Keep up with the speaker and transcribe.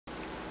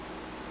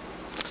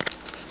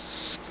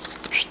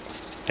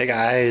Hey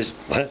guys,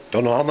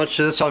 don't know how much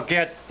of this I'll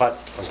get, but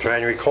I'm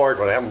trying to record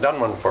when I haven't done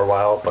one for a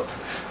while, but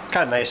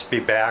kind of nice to be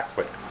back.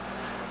 But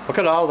look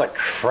at all the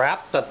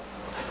crap that...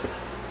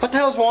 What the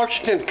hell's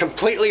Washington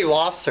completely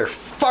lost their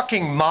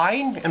fucking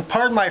mind? And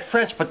pardon my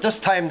French, but this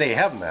time they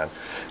have, man.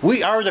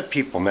 We are the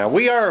people, man.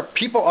 We are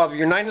people of the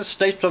United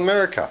States of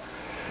America.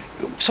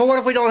 So what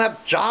if we don't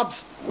have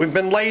jobs? We've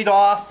been laid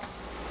off.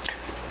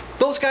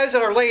 Those guys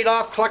that are laid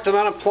off collecting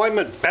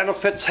unemployment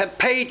benefits have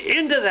paid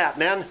into that,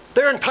 man.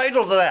 They're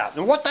entitled to that.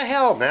 And what the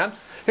hell, man?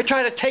 You're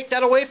trying to take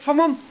that away from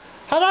them?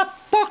 How the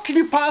fuck can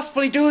you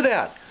possibly do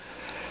that?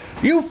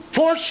 You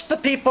force the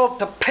people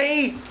to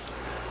pay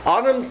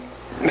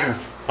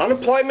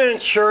unemployment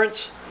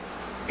insurance.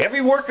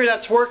 Every worker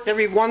that's worked,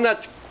 everyone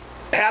that's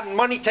had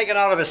money taken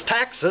out of his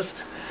taxes,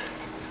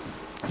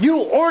 you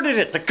ordered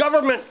it. The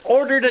government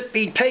ordered it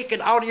be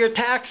taken out of your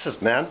taxes,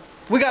 man.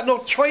 We got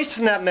no choice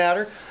in that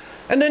matter.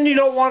 And then you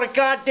don't want to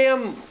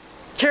goddamn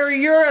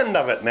carry your end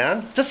of it,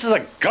 man. This is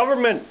a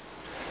government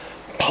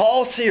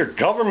policy or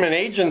government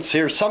agency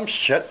or some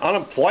shit.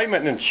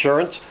 Unemployment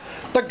insurance.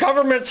 The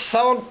government's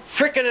selling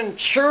frickin'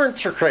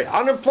 insurance for crazy.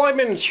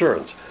 Unemployment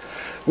insurance.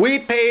 We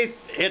pay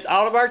it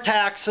out of our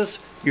taxes.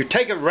 You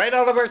take it right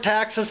out of our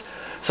taxes.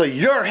 So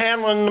you're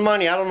handling the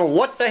money. I don't know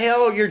what the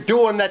hell you're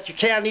doing that you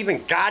can't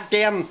even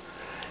goddamn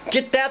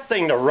get that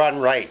thing to run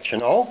right, you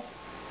know?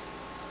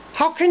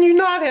 How can you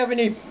not have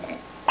any...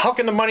 How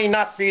can the money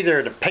not be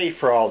there to pay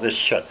for all this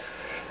shit?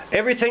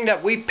 Everything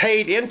that we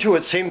paid into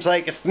it seems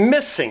like it's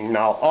missing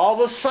now. All of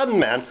a sudden,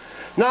 man.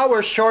 Now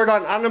we're short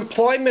on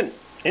unemployment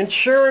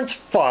insurance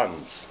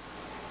funds.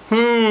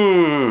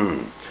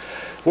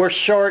 We're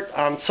short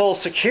on Social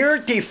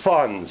Security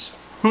funds.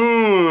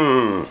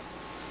 You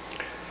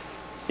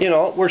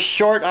know, we're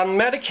short on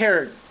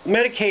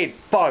Medicaid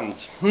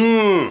funds.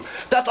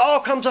 That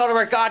all comes out of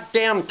our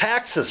goddamn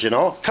taxes, you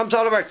know. Comes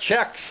out of our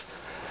checks.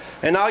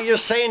 And now you're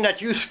saying that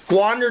you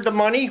squandered the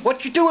money?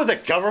 What you do with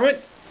it, government?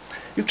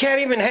 You can't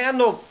even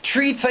handle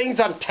 3 things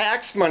on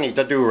tax money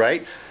to do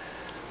right.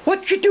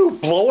 What you do,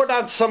 blow it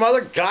on some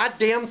other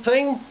goddamn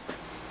thing?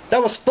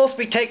 That was supposed to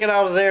be taken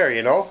out of there,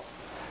 you know?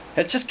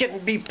 It's just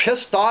getting be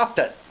pissed off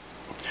that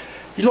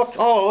you look,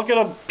 oh, look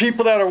at the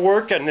people that are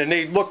working and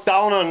they look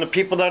down on the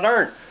people that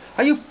aren't.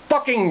 Are you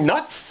fucking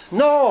nuts?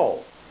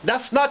 No,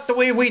 that's not the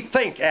way we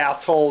think,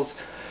 assholes.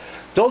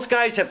 Those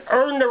guys have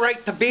earned the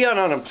right to be on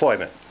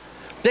unemployment.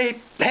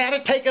 They had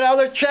to take it out of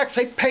their checks.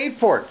 They paid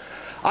for it.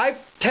 I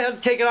had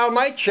to take it out of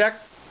my check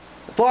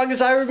as long as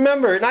I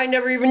remember, and I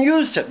never even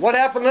used it. What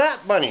happened to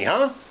that money,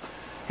 huh?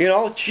 You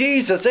know,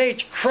 Jesus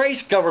H.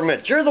 Christ,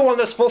 government. You're the one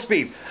that's supposed to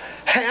be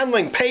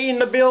handling, paying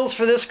the bills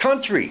for this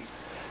country.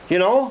 You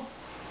know?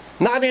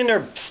 Not in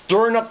there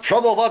stirring up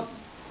trouble about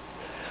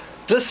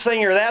this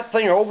thing or that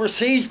thing or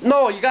overseas.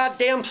 No, you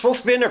goddamn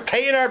supposed to be in there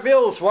paying our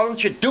bills. Why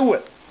don't you do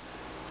it?